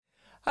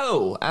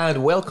Hello,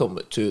 and welcome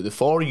to the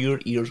For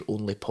Your Ears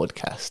Only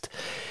podcast.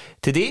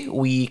 Today,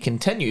 we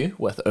continue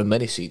with our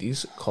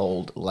mini-series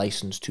called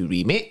License to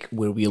Remake,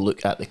 where we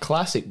look at the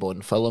classic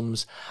Bond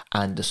films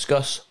and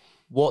discuss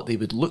what they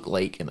would look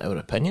like, in our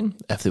opinion,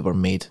 if they were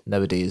made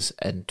nowadays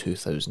in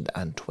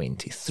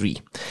 2023.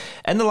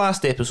 In the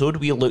last episode,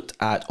 we looked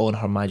at On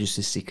Her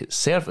Majesty's Secret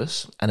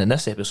Service, and in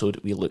this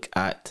episode, we look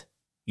at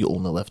You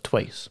Only Live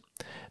Twice.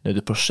 Now,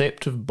 the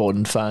perceptive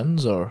Bond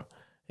fans, or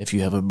if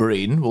you have a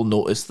brain, will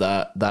notice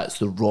that that's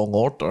the wrong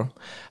order.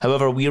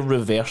 However, we're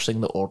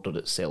reversing the order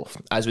itself.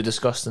 As we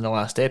discussed in the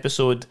last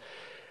episode,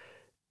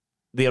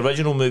 the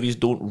original movies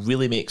don't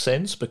really make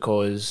sense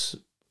because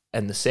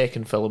in the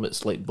second film,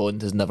 it's like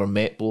Bond has never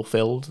met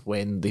Blofeld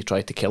when they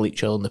tried to kill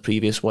each other in the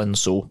previous one.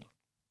 So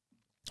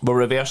we're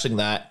reversing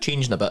that,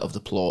 changing a bit of the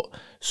plot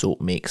so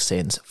it makes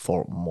sense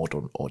for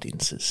modern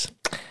audiences.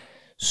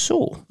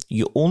 So,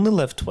 You Only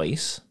Live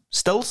Twice,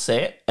 still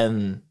set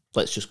in,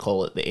 let's just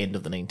call it the end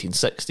of the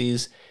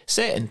 1960s,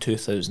 set in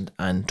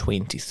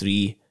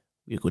 2023.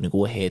 We're going to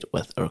go ahead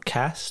with our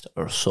cast,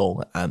 our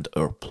song, and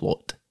our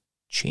plot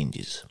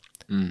changes.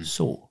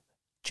 So,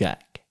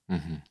 Jack,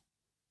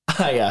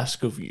 I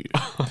ask of you,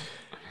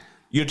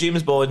 your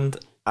James Bond,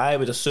 I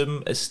would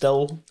assume, is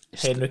still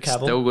Henry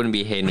Cavill. Still going to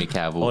be Henry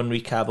Cavill.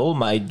 Henry Cavill.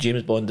 My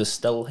James Bond is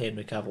still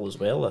Henry Cavill as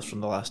well. That's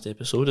from the last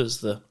episode.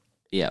 Is the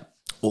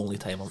only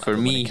time I'm For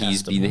me,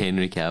 he's been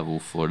Henry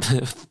Cavill for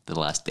the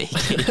last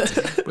decade,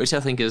 which I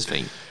think is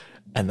fine.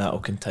 And that'll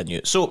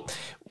continue. So,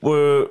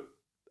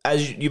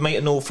 as you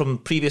might know from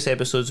previous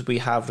episodes, we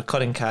have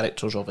recurring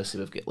characters. Obviously,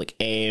 we've got like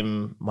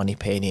M,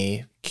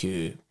 Moneypenny,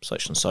 Q,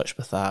 such and such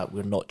with that.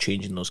 We're not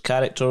changing those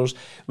characters.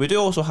 We do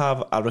also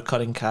have a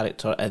recurring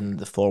character in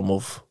the form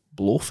of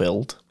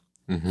Blofeld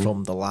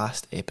from the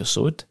last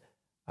episode.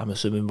 I'm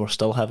assuming we're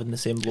still having the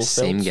same Blofeld.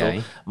 Same guy.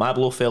 So my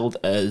Blofeld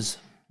is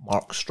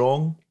Mark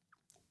Strong.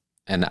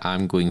 And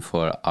I'm going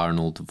for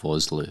Arnold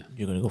Vosloo.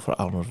 You're going to go for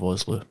Arnold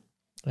Vosloo.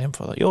 I am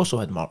for that. You also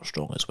had Mark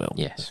Strong as well.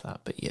 Yes. With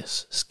that, but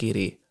yes,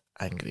 scary,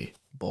 angry,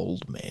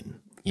 bald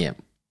men. Yeah.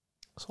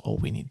 That's all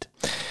we need.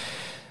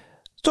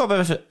 So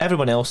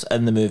everyone else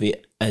in the movie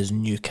is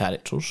new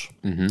characters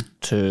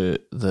to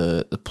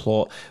the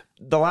plot.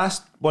 The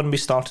last one, we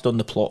started on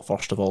the plot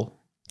first of all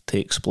to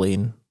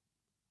explain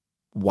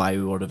why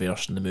we were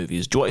reversing the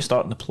movies. Do you want to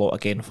start on the plot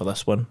again for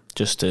this one?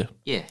 Just to,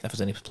 if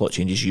there's any plot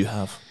changes you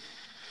have.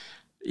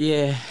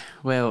 Yeah,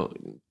 well,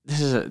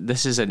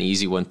 this is an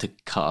easy one to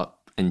cut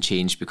and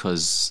change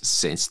because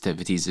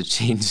sensitivities have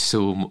changed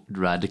so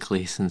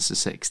radically since the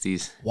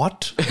 60s.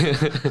 What?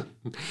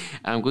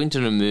 I'm going to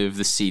remove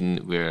the scene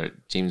where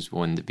James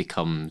Bond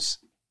becomes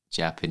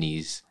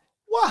Japanese.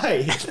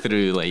 Why?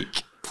 Through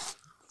like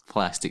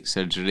plastic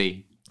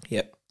surgery.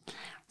 Yep.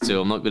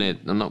 So we're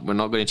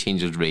not going to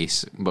change his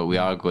race, but we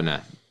are going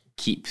to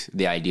keep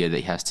the idea that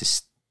he has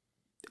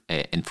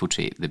to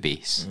infiltrate the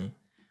base,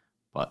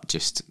 but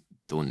just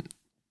don't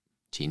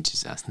change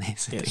his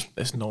ethnicity.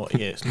 It's not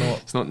necessary.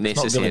 It's not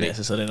necessary. It's not really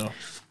necessary, no.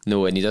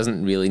 No, and he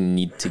doesn't really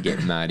need to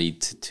get married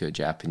to a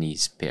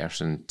Japanese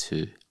person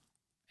to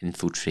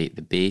infiltrate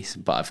the base,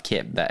 but I've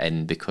kept that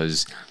in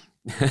because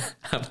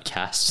I've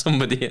cast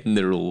somebody in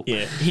the role.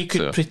 Yeah, he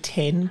could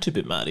pretend to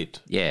be married.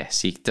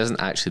 Yes, he doesn't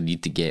actually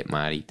need to get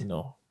married.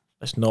 No,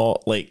 it's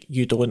not like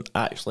you don't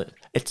actually.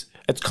 It's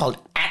called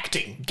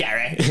acting,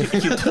 Gary.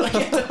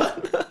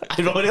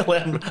 Ironically,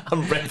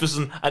 I'm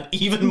referencing an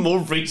even more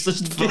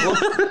racist film.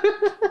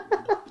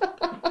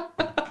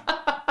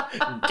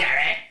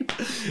 Gary.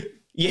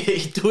 Yeah,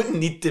 you don't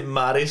need to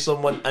marry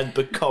someone and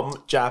become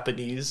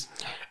Japanese.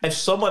 If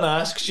someone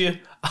asks you,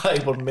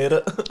 I will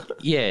marry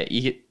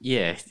it.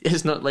 Yeah.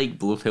 It's not like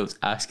Blofeld's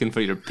asking for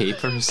your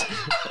papers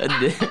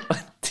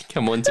to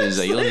come onto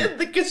his island.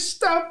 The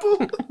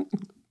Gestapo.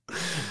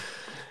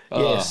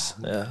 Yes,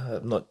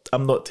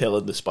 I'm not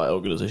telling the spy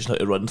organisation how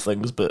to run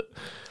things, but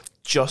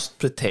just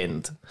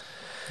pretend.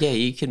 Yeah,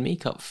 you can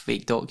make up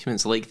fake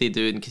documents like they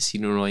do in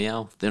Casino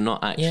Royale. They're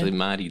not actually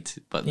married,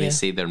 but they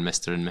say they're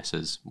Mr. and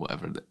Mrs.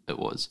 whatever it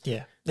was.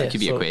 Yeah. That could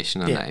be a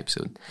question on that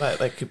episode.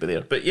 That could be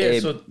there. But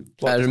so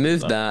I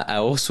removed that. I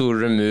also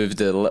removed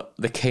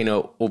the kind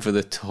of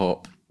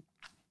over-the-top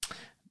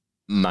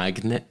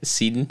magnet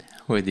scene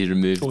where they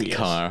removed the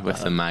car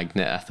with the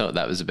magnet. I thought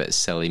that was a bit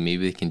silly.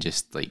 Maybe they can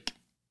just like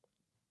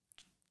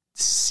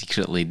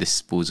secretly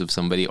dispose of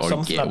somebody or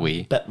something get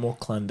away. A bit more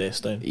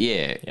clandestine.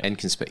 Yeah,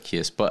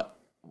 inconspicuous. But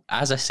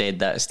as I said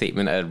that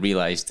statement, I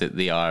realised that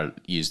they are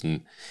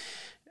using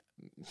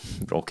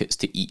rockets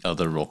to eat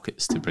other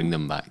rockets to bring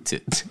them back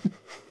to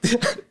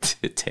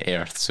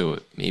Earth. So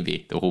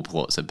maybe the whole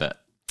plot's a bit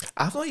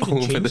I've not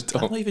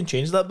even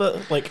changed that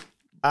bit. Like,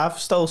 I've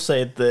still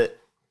said that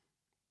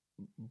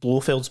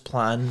Blofeld's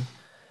plan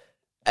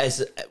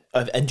is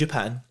in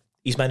Japan.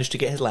 He's managed to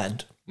get his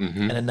land,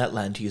 and in that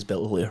land he has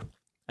built a lair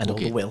and all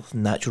the wealth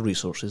and natural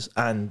resources.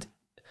 And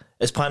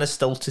his plan is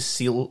still to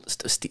seal.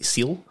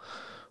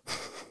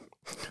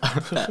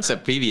 That's a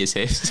previous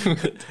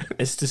estimate.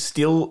 Is to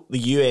steal the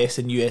US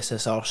and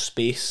USSR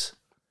space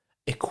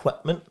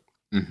equipment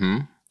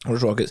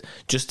Those rockets,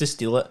 just to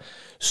steal it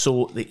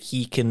so that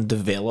he can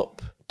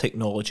develop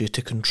technology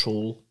to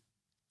control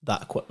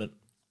that equipment.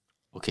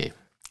 Okay.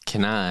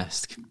 Can I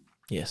ask,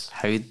 Yes.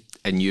 how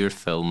in your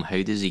film,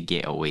 how does he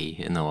get away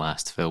in the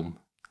last film?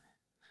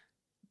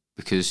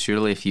 Because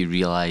surely if you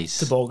realise...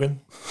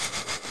 Toboggan.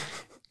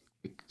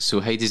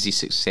 So how does he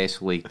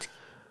successfully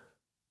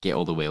get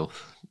all the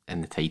wealth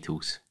and the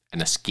titles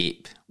and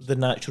escape The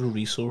natural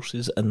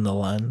resources in the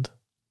land.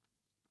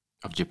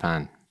 of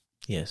Japan?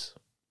 Yes.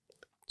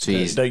 So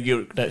he's... Now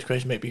your next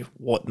question might be,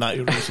 what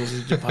natural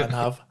resources does Japan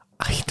have?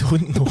 I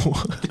don't know.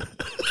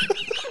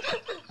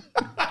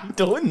 I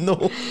don't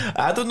know.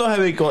 I don't know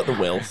how he got the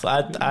wealth.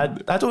 I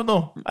don't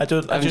know.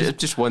 I'm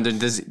just wondering,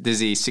 does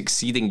he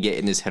succeed in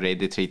getting his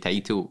hereditary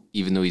title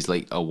even though he's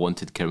like a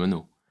wanted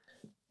criminal?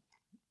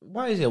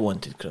 Why is he a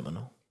wanted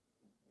criminal?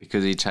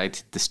 Because he tried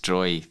to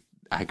destroy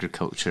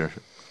agriculture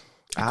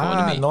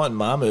economy. Not in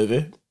my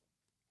movie.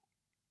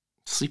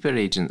 Sleeper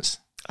agents.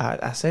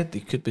 I said they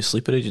could be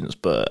sleeper agents,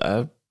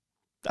 but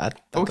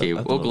Okay,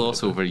 we'll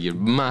gloss over your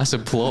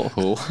massive plot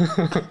hole.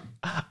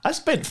 I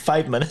spent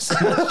 5 minutes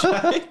in this,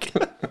 Jack.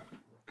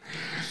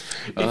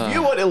 If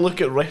you want to look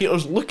at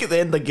writers, look at the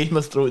end of Game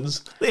of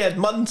Thrones. They had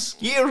months,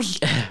 years.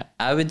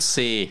 I would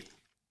say,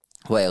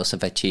 what else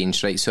have I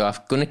changed? Right, so I'm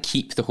going to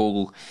keep the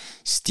whole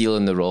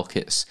stealing the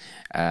rockets.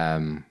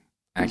 I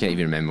can't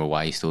even remember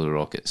why he stole the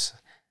rockets.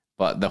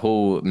 But the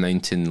whole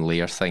mountain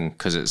layer thing,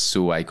 because it's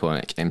so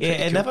iconic. And Yeah,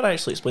 it cool. never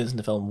actually explains in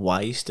the film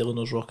why he's stealing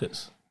those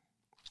rockets.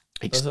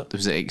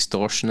 Was it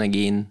extortion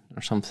again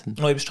or something?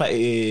 No, he was trying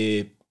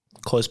to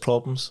cause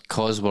problems.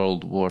 Cause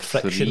World War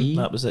Friction, III?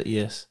 that was it,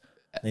 yes.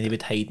 And then he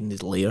would hide in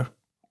his lair.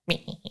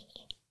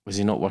 Was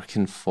he not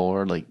working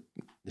for like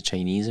the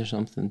Chinese or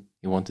something?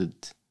 He wanted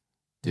to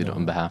do it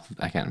on behalf of...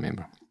 I can't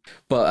remember.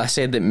 But I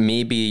said that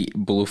maybe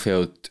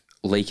Blofeld,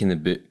 like in the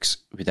books,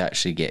 would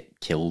actually get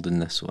killed in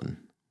this one.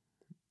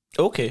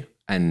 Okay.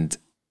 And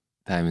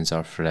Diamonds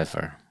Are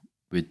Forever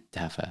would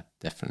have a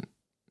different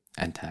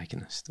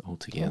antagonist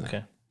altogether.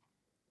 Okay.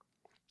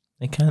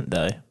 They can't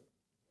die.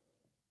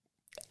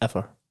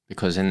 Ever.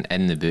 Because in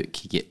the book,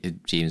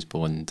 James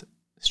Bond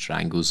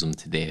strangles them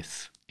to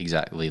death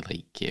exactly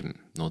like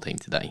No Time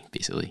to Die,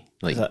 basically.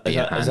 Like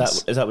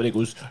Is that when he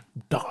goes,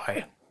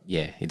 die?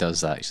 Yeah, he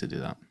does actually do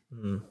that.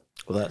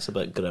 Well, that's a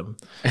bit grim.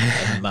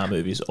 And my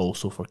movie's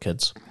also for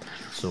kids,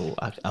 so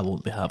I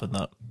won't be having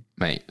that.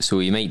 Right, so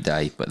he might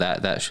die, but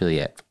that's really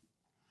it.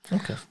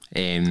 Okay.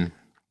 And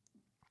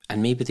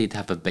maybe they'd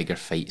have a bigger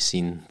fight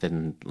scene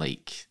than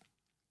like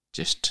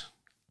just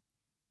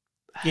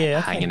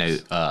hanging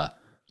out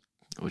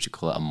what would you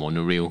call it, a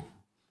monorail,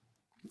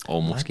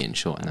 almost getting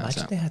shot, and that's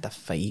Imagine it. they had a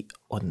fight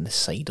on the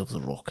side of the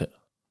rocket.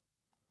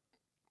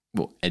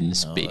 Well, in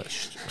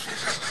space.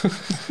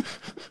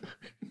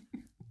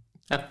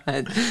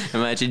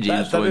 Imagine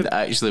James Bond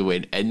actually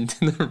went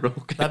into the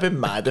rocket. That'd be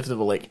mad if they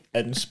were like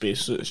in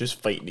space, so it's just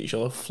fighting each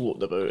other,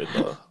 floating about, and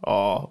like,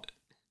 oh,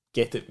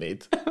 get it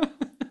made.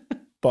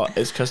 But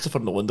it's Christopher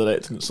Nolan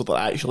directing it, so they're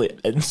actually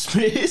in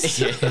space.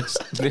 Yes,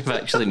 they've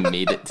actually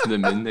made it to the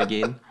moon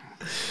again.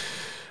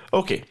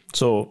 Okay,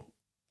 so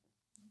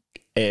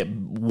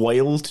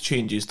wild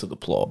changes to the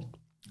plot.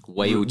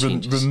 Wild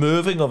changes.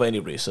 Removing of any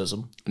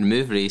racism.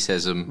 Remove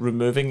racism.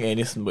 Removing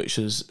anything which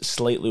is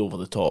slightly over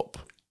the top.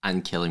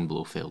 And killing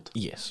Blofeld.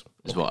 Yes.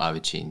 Is what I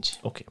would change.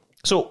 Okay.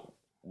 So,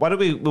 why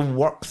don't we'll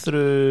work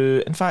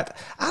through... In fact,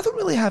 I don't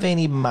really have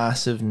any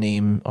massive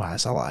name... Oh,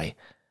 that's a lie.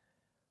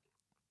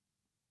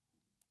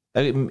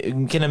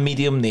 Kind of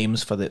medium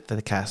names for the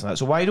cast and that.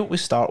 So why don't we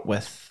start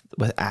with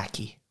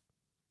Aki?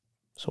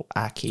 So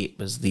Aki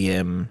was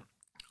the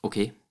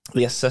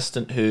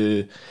assistant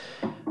who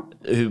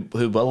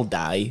will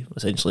die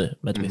essentially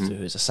midway through,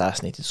 who's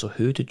assassinated. So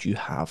who did you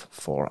have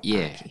for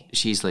Aki?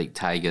 She's like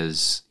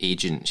Taiga's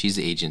agent. She's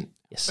the agent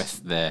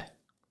with the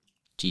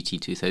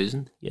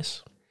GT2000.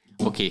 Yes.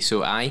 Okay,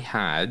 so I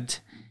had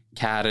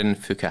Karen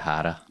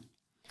Fukuhara.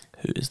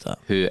 Who is that?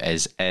 Who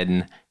is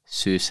in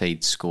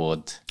Suicide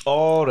Squad.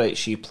 Oh, right,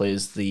 she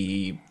plays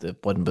the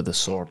one with the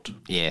sword.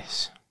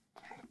 Yes.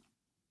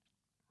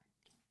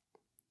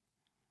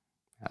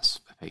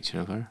 That's a picture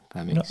of her.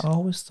 That makes... I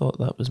always thought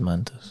that was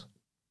Mantis.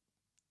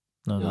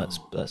 No,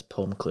 that's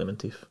Palm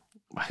Clementif.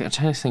 I'm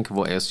trying to think of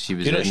what else she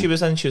was in. in. She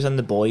was in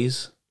The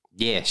Boys.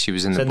 Yeah, she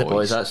was in The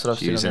Boys. That's what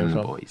she was in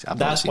The Boys.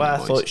 That's why I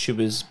thought she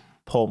was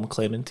Palm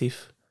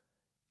Clementif.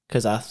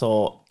 Because I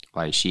thought...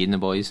 Why, is she in The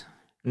Boys?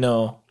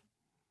 No,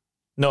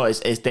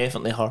 it's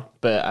definitely her,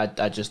 but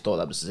I just thought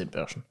that was the same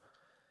person.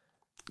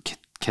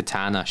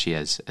 Katana, she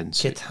is in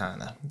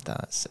Katana,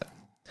 that's it.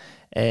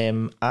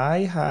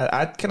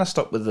 I'd kind of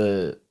stuck with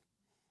the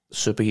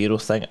superhero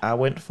thing. I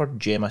went for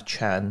Gemma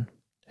Chan,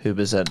 who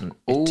was in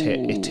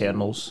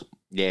Eternals.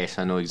 Yes,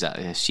 I know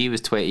exactly. If she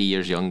was 20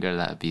 years younger,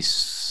 that'd be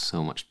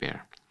so much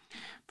better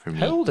for me.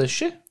 How old is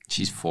she?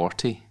 She's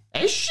 40.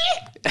 Is she?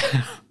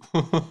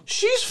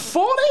 She's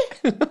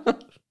 40?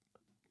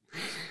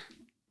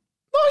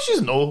 No,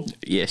 she's no.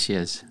 Yes, she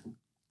is.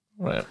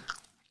 Right.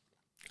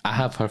 I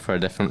have her for a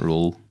different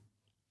role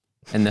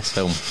in this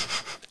film.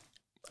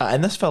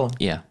 In this film?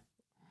 Yeah.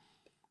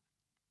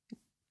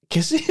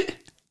 Kissy?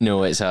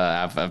 No, it's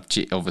I've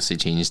obviously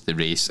changed the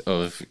race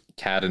of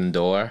Karen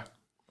Dorr,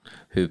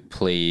 who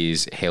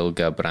plays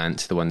Helga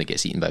Brandt, the one that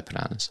gets eaten by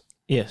piranhas.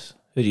 Yes.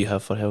 Who do you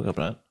have for Helga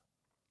Brandt?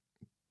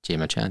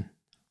 Gemma Chan.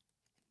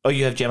 Oh,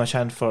 you have Gemma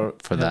Chan for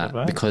that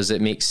Brandt? Because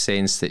it makes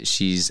sense that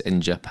she's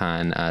in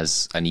Japan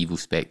as an evil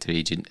Spectre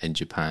agent in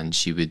Japan.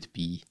 She would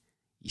be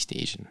East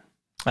Asian.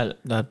 I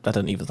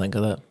didn't even think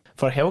of that.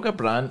 For Helga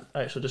Brandt,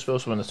 actually, just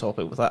whilst we're on the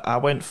topic with that, I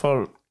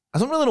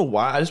don't really know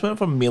why, I just went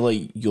for Mila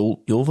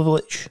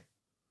Jovovich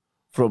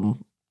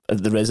from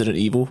the Resident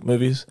Evil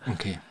movies.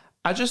 Okay.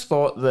 I just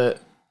thought that,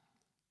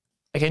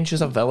 again,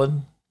 she's a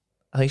villain.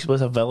 I think she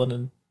was a villain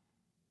in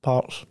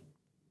parts.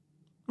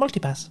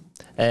 Multipass.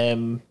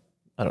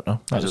 I don't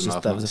know. That was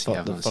the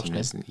first name.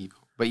 Resident Evil.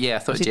 But yeah, I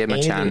thought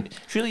Gemma Chan.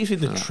 Surely you've seen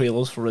the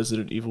trailers for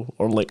Resident Evil,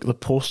 or like the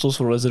posters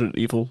for Resident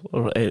Evil,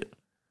 or have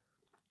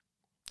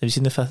you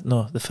seen the fifth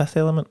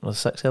element or the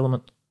sixth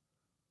element? I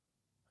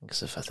think it's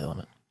the fifth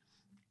element.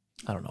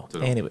 I don't know.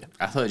 Anyway,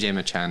 I thought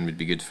Gemma Chan would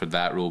be good for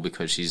that role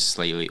because she's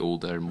slightly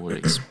older, more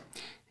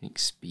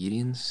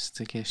experienced,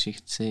 I guess you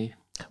could say.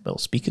 Well,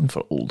 speaking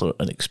for older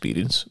and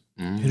experience,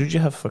 who did you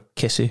have for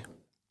Kissy?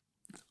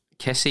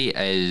 Kissy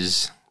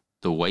is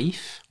the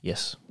wife.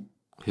 Yes.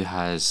 Who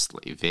has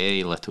like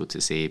very little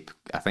to say.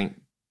 I think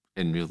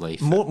in real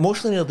life.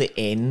 Mostly near the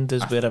end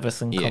is where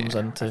everything comes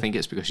into. I think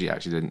it's because she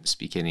actually didn't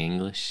speak any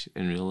English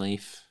in real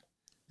life.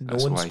 No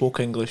one spoke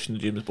English in the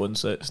James Bond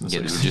sets. Yeah,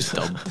 they were just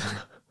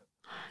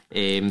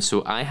dubbed.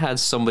 So I had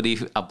somebody,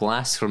 a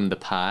blast from the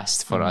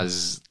past for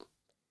us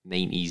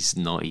 90s,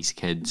 noughties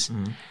kids,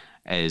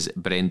 is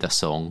Brenda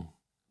Song.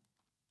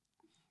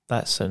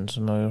 That sounds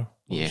familiar.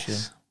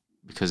 Yes.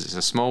 Because it's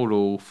a small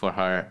role for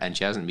her and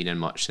she hasn't been in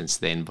much since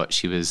then, but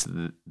she was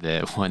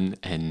the one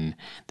in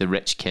The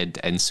Rich Kid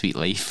in Sweet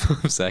Life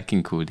of Zack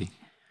and Cody.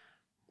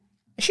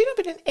 Has she not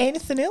been in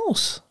anything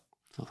else?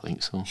 I don't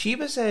think so. She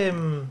was, it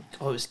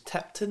was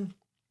Tipton.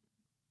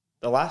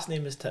 The last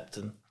name is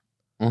Tipton.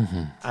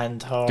 Mm-hmm.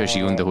 And her... Because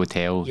she owned the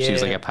hotel. Yeah. She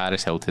was like a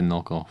Paris Hilton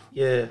knockoff.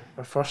 Yeah,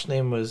 her first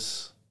name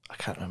was... I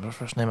can't remember her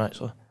first name,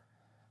 actually.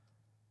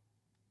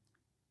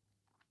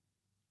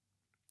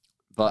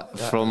 But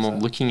from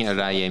looking at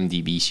her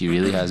IMDb, she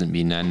really hasn't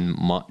been in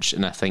much,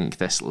 and I think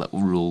this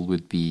little role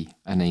would be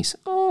a nice,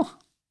 I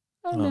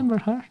remember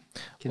her.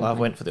 Well, I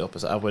went for the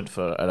opposite. I went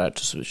for an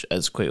actress which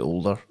is quite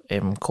older,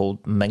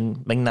 called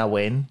Ming-Na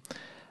Wen.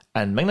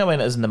 And Ming-Na Wen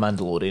is in The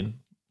Mandalorian,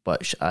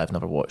 but I've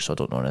never watched, so I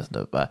don't know anything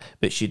about that.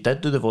 But she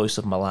did do the voice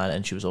of Milan,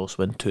 and she was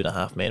also in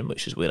 2.5 Men,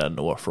 which is where I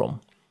know her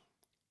from.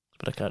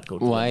 But I can't go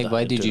into Why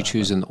that. did you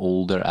choose an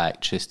older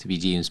actress to be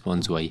James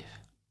Bond's wife?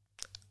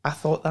 I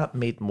thought that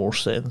made more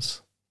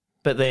sense.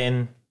 But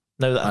then,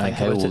 now that I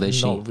think about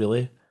it, not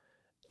really.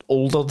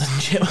 Older than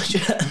Gemma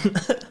Chan.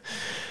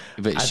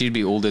 But she'd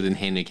be older than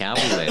Henry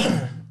Cavill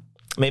then.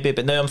 Maybe,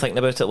 but now I'm thinking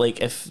about it, like,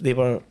 if they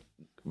were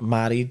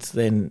married,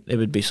 then it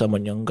would be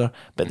someone younger.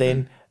 But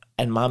then,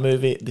 in my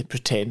movie, they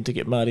pretend to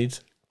get married.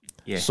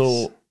 Yes.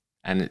 So,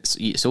 and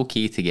it's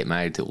okay to get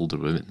married to older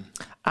women.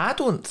 I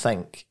don't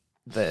think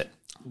that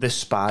the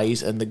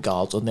spies and the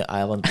guards on the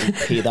island will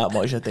pay that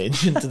much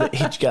attention to the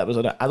age gap.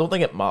 I don't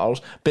think it matters.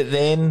 But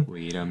then,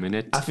 wait a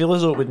minute, I feel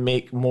as though it would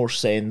make more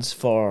sense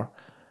for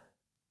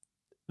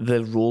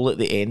the role at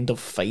the end of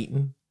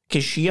fighting,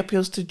 because she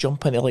appears to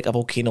jump into like a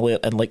volcano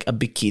in like a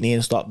bikini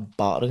and start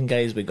battering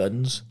guys with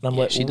guns. And I'm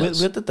like,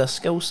 where did this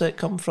skill set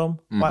come from?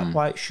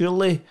 Why?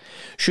 Surely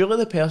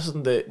the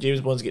person that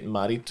James Bond's getting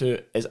married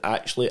to is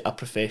actually a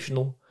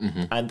professional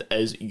and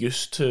is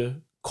used to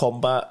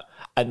combat.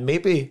 And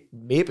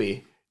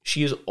maybe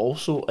she is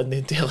also in the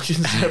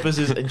intelligence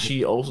services and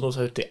she also knows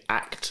how to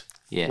act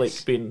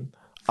like being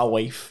a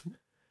wife.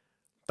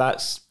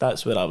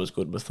 That's where I was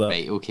going with that.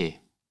 Right, okay,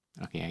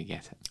 I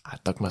get it. I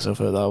dug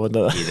myself out of that one,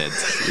 didn't I?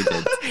 You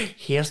did.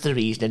 Here's the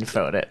reasoning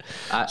for it.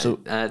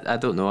 I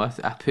don't know.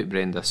 I put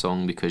Brenda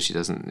Song because she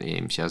hasn't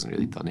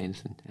really done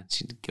anything.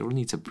 The girl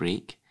needs a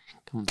break.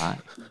 Come back.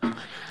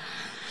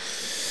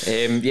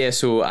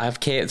 So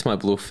I've kept my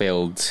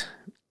Blofeld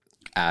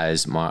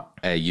as Mark.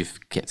 You've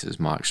kept it as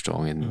Mark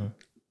Strong and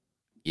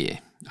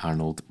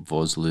Arnold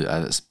Vosloo.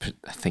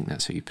 I think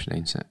that's how you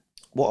pronounce it.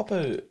 What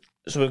about?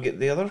 So we'll get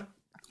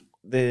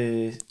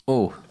the.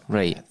 Oh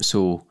right.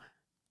 So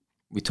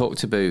we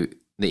talked about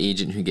the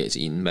agent who gets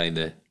eaten by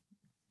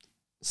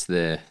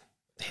the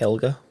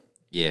Helga.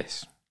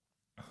 Yes,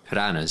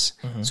 piranhas.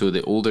 So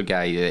the older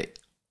guy that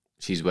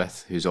she's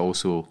with, who's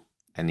also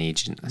an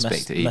agent, a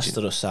Spectre agent,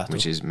 Mr. Osato,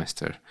 which is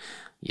Mr.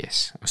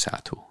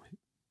 Osato.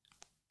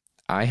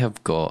 I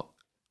have got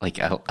like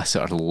a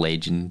sort of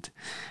legend.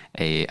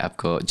 I've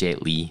got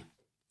Jet Li.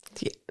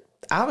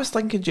 I was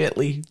thinking Jet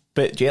Li,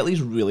 but Jet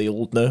Li's really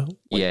old now.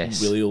 Yes.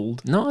 Really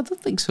old. No, I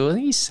don't think so. I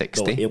think he's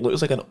 60. No, he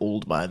looks like an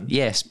old man.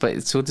 Yes,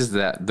 but so does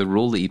the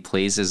role that he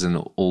plays as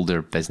an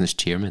older business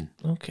chairman.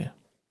 Okay.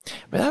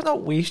 But I'd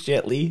not waste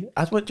Jet Li.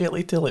 I'd want Jet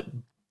Li to like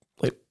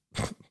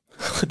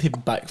do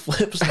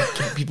backflips and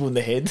kick people in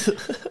the head.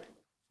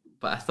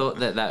 But I thought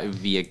that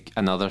would be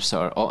another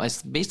sort of...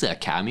 it's basically a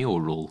cameo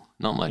role.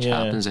 Not much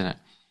happens in it.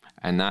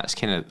 And that's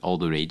kind of all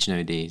the rage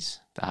nowadays.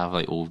 to have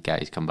like old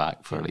guys come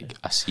back for like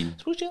a scene. I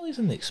suppose Jelly's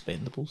in the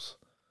Expendables.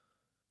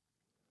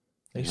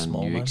 Very There's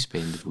small, new man.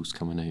 Expendables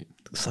coming out.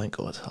 Thank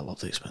God, I love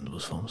the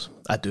Expendables films.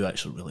 I do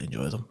actually really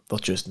enjoy them. They're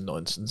just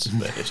nonsense,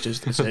 but it's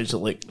just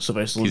essentially like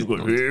Sylvester Stallone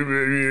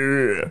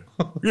going,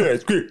 yeah,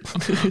 it's great.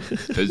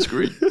 It's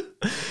great.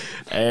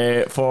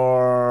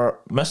 For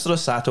Mr.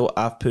 Osato,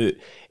 I've put,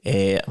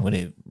 I'm going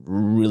to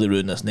really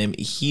ruin this name,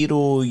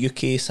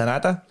 Hiroyuki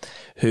Sanada,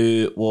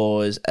 who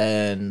was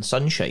in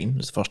Sunshine.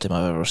 It's the first time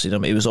I've ever seen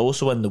him. He was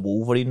also in the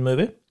Wolverine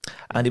movie,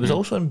 and he was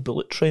also in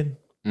Bullet Train.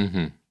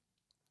 Mm-hmm.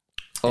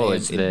 Oh,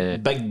 it's the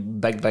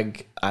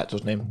big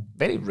actor's name.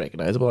 Very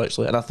recognisable,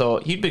 actually. And I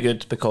thought he'd be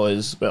good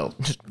because, well,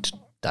 just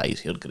dyes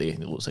hair grey and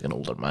he looks like an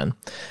older man.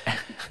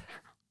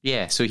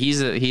 Yeah, so he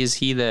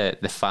the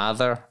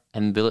father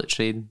in Bullet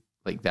Train?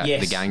 Like that,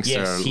 the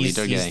gangster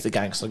leader guy? He's the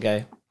gangster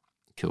guy.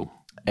 Cool.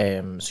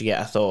 So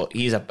yeah, I thought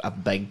he's a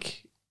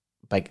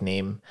big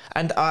name.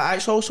 And I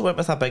actually also went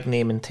with a big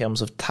name in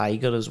terms of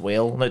Tiger as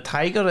well. Now,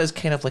 Tiger is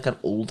kind of like an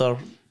older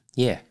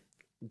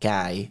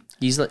guy.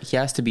 He's like, he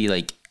has to be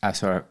like a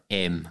sort of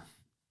M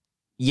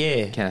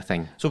kind of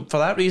thing. So for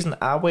that reason,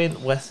 I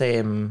went with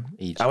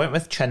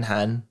Chin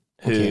Han,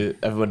 who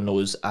everyone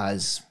knows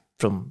as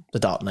from The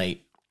Dark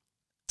Knight.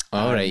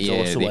 All right,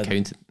 yeah, the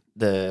accountant.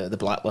 The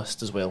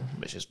Blacklist as well,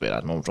 which is where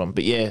I know him from.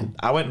 But yeah,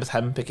 I went with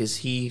him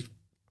because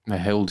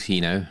how old is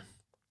he now?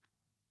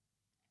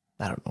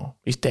 I don't know.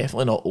 He's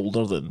definitely not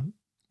older than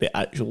the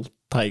actual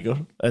Tiger.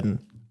 And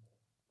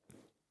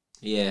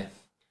yeah.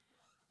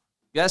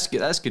 That's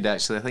good. That's good,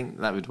 actually. I think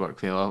that would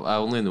work well. I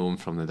only know him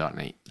from The Dark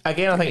Knight.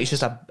 Again, I think it's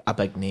just a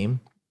big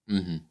name.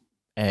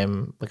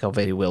 Mm-hmm. Like a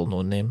very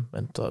well-known name,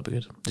 and that'd be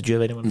good. Did you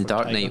have anyone? The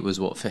Dark Knight was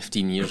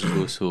 15 years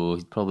ago, so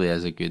he probably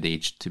has a good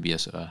age to be a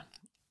sort of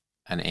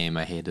an M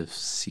ahead of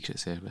Secret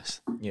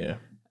Service. Yeah.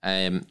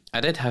 I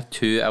did have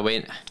two.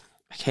 I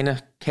kind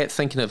of kept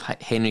thinking of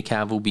Henry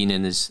Cavill being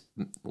in his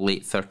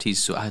late 30s,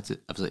 so I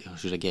was like, oh,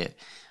 should I get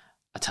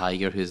a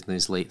tiger who's in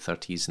his late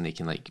 30s and they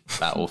can like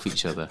bat off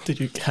each other? Did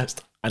you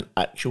cast an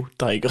actual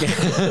tiger?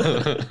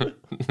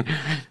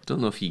 Don't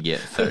know if you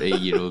get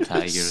 30-year-old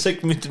tigers.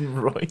 Sigmund and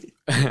Roy.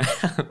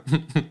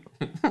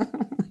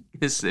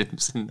 The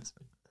Simpsons.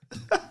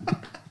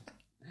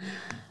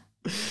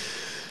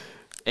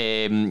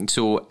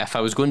 So if I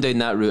was going down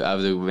that route, I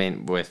would have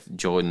went with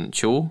John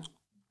Cho.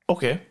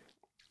 Okay.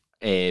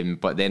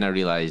 But then I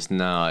realised,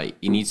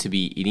 he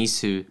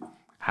needs to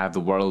have the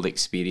world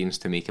experience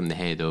to make him the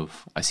head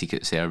of a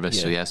secret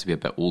service, so he has to be a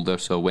bit older.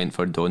 So I went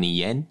for Donnie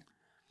Yen.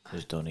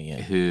 Who's Donnie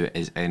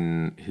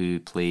Yen? Who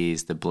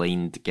plays the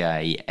blind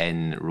guy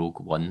in Rogue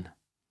One.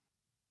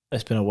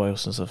 It's been a while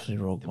since I've seen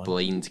Rogue One.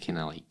 Blind kind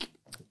of like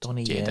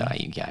Donnie Jedi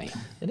Yen guy.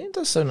 The name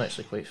does sound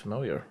actually quite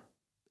familiar.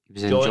 He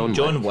was in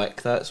John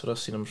Wick. That's what I've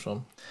seen him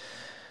from.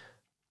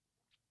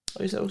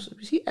 Oh,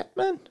 was he Ip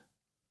Man?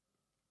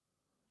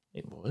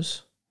 It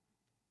was.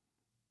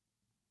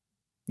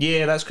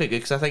 Yeah, that's quite good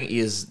because I think he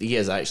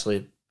is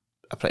actually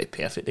a pretty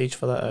perfect age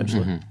for that.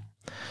 Actually.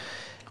 Mm-hmm.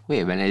 Wait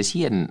a minute, is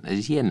he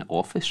in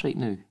Office right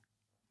now?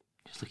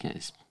 Just looking at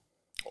his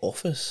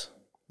Office.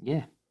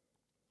 Yeah.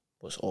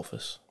 What's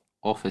Office?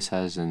 Office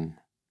as in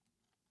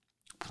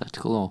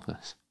political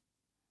office.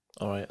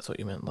 All right, I thought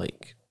you meant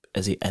like,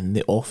 is he in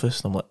the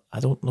office? And I'm like, I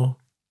don't know.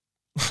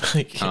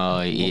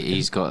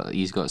 He's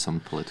got some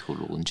political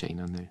role in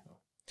China now.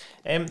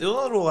 The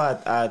only role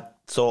I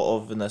thought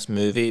of in this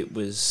movie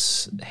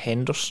was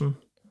Henderson.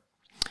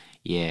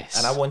 Yes.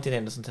 And I wanted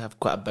Henderson to have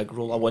quite a big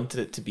role. I wanted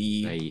it to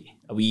be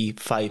a wee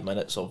 5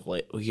 minutes of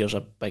like, oh, here's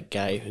a big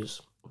guy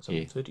who's...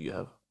 Who do you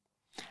have?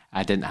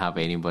 I didn't have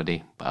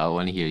anybody, but I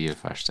want to hear you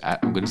first.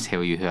 I'm going to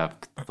tell you who I've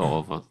thought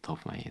of off the top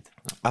of my head.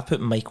 I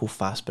put Michael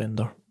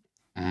Fassbender.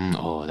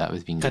 Oh, that would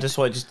have been good. I just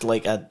want just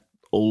like an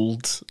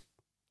old...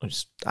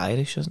 Just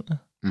Irish, isn't it?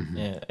 Mm-hmm.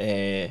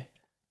 Yeah.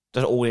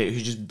 Just old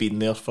who's just been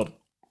there for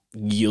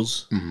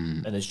years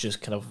and has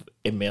just kind of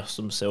immersed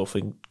himself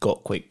and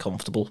got quite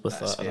comfortable with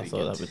that, and I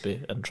thought that would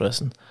be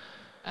interesting.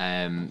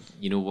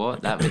 You know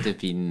what? That would have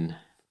been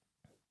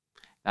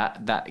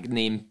that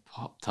name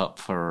popped up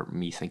for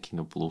me thinking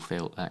of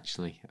Blofeld.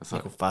 Actually, I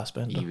thought Michael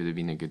Fassbender. He would have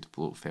been a good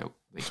Blofeld.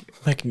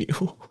 Like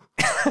Magneto.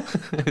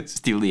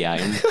 Steal the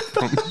iron.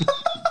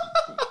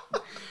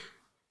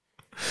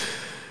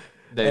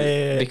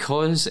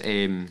 Because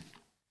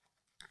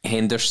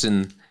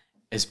Henderson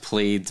is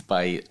played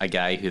by a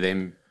guy who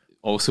then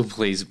also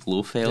plays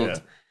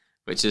Blofeld,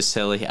 which is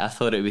silly. I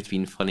thought it would have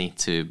been funny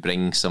to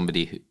bring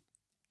somebody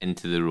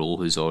into the role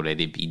who's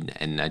already been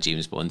in a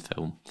James Bond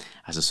film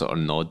as a sort of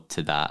nod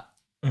to that,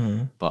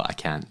 but I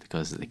can't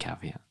because of the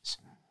caveats.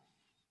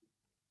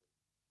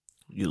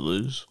 You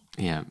lose.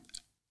 Yeah,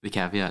 the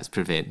caveats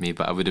prevent me,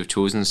 but I would have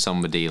chosen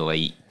somebody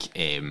like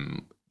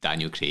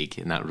Daniel Craig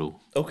in that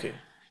role. Okay.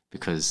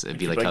 Because it'd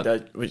be you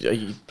like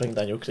you bring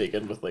Daniel Craig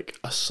in with like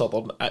a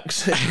southern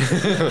accent.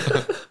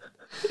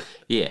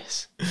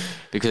 Yes,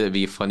 because it'd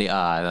be funny.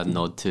 A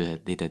nod to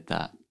it. They did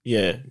that.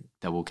 Yeah,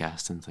 double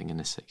casting thing in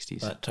the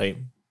 60s. That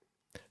time.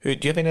 Who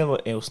do you have anyone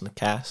else in the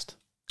cast?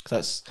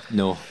 'Cause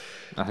no,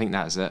 I think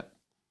that's it.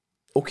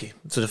 Okay,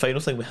 so the final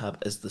thing we have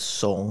is the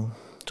song.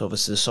 So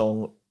obviously the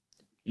song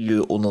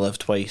 "You Only Live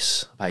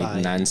Twice"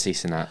 by Nancy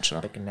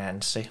Sinatra. Big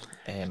Nancy.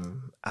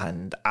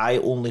 And I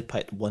only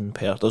picked one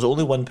person. There's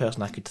only one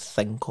person I could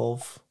think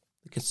of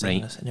that could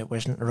sing this, and it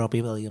wasn't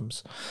Robbie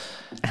Williams.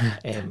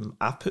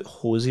 I put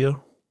Hosier.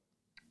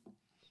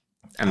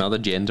 Another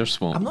gender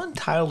swap. I'm not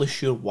entirely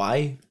sure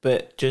why,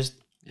 but just...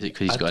 Is it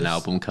because he's got an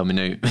album coming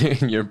out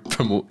and you're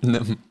promoting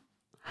them?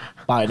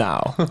 By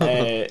now.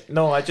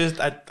 No, I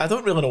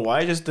don't really know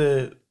why. Just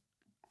the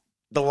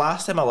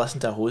last time I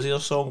listened to a Hosier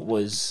song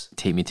was...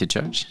 Take Me to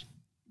Church?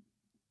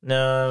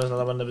 No, it was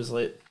another one that was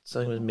like...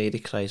 Something was Mary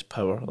Cries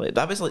Power. Like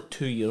that was like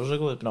 2 years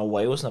ago. It's been a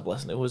while since I've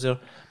listened to Hosier.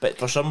 But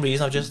for some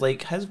reason, I've just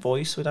like... His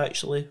voice would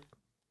actually...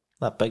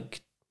 That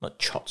big, not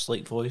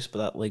church-like voice, but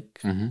that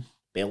like...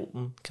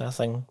 belting kind of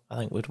thing, I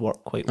think would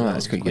work quite well.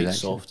 That's quite good,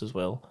 soft as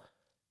well.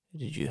 Who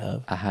did you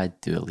have? I had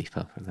Dua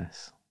Lipa for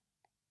this.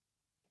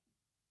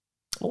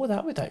 Oh,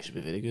 that would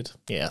actually be very good.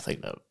 Yeah, I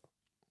think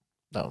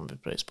that would be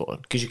pretty spot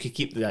on because you could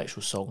keep the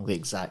actual song the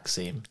exact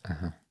same,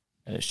 and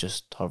it's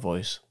just her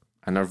voice.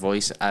 And her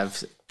voice,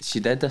 she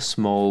did a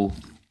small,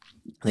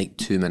 like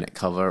 2-minute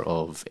cover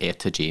of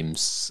Etta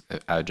James'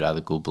 "I'd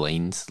Rather Go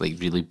Blind," like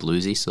really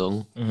bluesy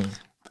song.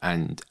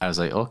 And I was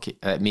like, okay,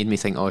 it made me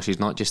think, oh, she's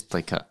not just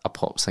like a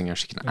pop singer,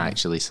 she can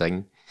actually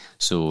sing.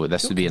 So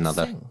this would be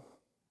another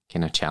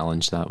kind of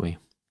challenge that way.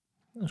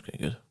 That's pretty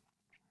good.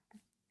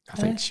 I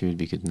think she would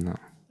be good in that.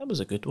 That was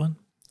a good one.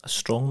 A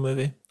strong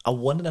movie. A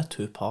 1 and a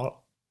 2 part.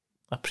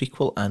 A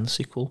prequel and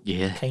sequel.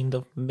 Yeah. Kind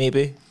of.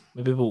 Maybe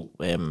we'll...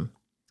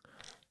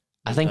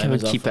 I think I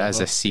would keep it as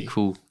a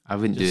sequel. I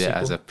wouldn't do it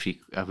as a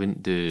I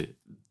wouldn't do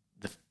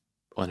the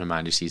On Her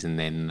Majesty's and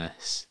then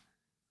this.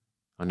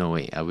 Oh no,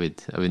 wait! I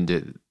wouldn't do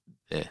it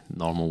the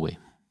normal way.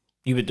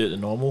 You would do it the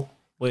normal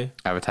way?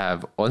 I would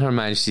have On Her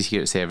Majesty's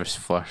Secret Service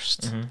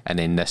first, and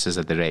then this is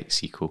a direct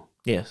sequel.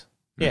 Yes.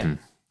 Yeah.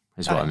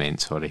 Is what I meant,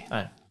 sorry.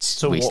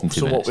 So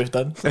what we've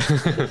done.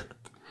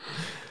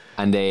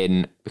 And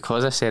then,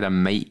 because I said I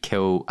might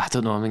kill, I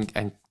don't know, I'm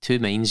in two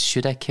minds.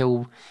 Should I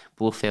kill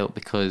Blofeld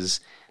because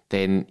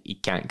then he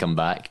can't come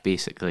back,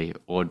 basically,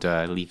 or do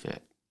I leave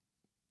it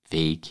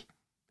vague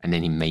and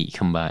then he might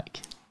come back?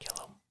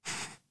 Kill him.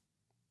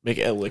 Make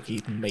it like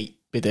he might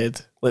be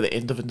dead. Like the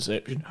end of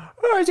Inception.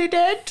 Oh, is he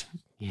dead?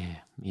 Yeah,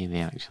 maybe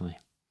actually.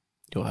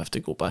 You'll have to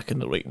go back in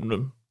the writing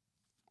room,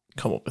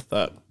 come up with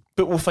that.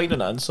 But we'll find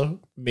an answer,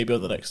 maybe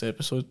on the next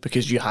episode,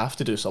 because you have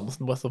to do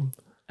something with them.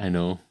 I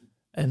know.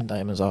 In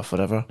Diamonds Are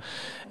Forever.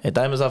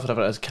 Diamonds Are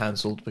Forever is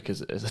cancelled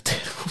because it is a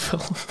terrible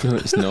film. No,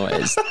 it's not.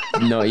 It's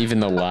not even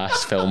the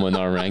last film on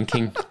our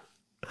ranking.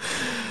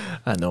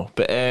 I know.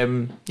 But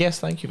yes,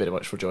 thank you very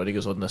much for joining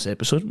us on this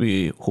episode.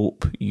 We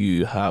hope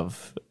you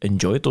have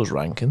enjoyed those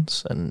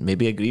rankings and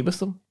maybe agree with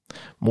them.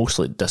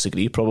 Mostly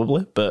disagree,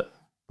 probably. But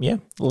yeah,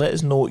 let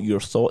us know your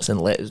thoughts and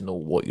let us know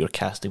what your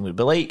casting would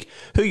be like,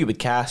 who you would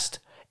cast,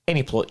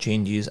 any plot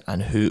changes,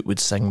 and who would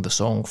sing the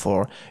song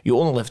for You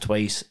Only Live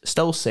Twice,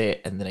 still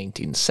set in the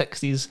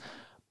 1960s,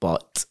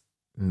 but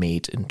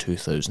made in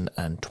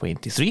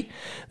 2023.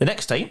 The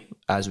next time,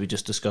 as we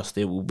just discussed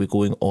there, we'll be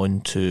going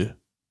on to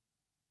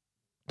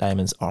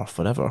Diamonds Are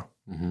Forever.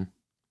 Mm-hmm.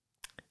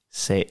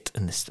 Set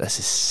in this is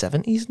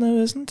 70s now,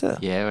 isn't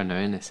it? Yeah, we're now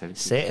in the 70s.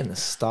 Set in the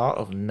start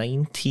of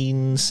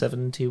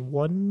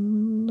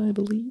 1971, I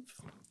believe.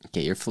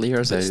 Get your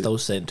flares out. Still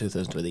set in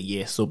 2020.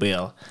 Yes, there'll be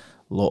a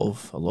lot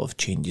of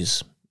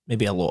changes,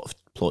 maybe a lot of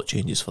plot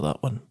changes for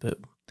that one, but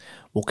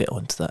we'll get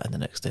on to that in the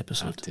next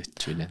episode. Have to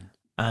tune in.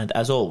 And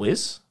as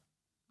always,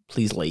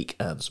 please like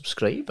and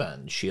subscribe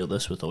and share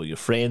this with all your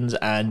friends,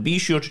 and be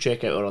sure to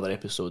check out our other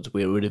episodes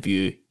where we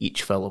review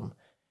each film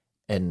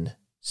in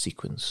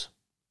sequence.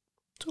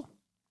 So,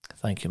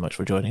 thank you much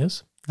for joining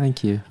us.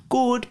 Thank you.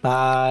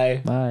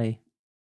 Goodbye. Bye.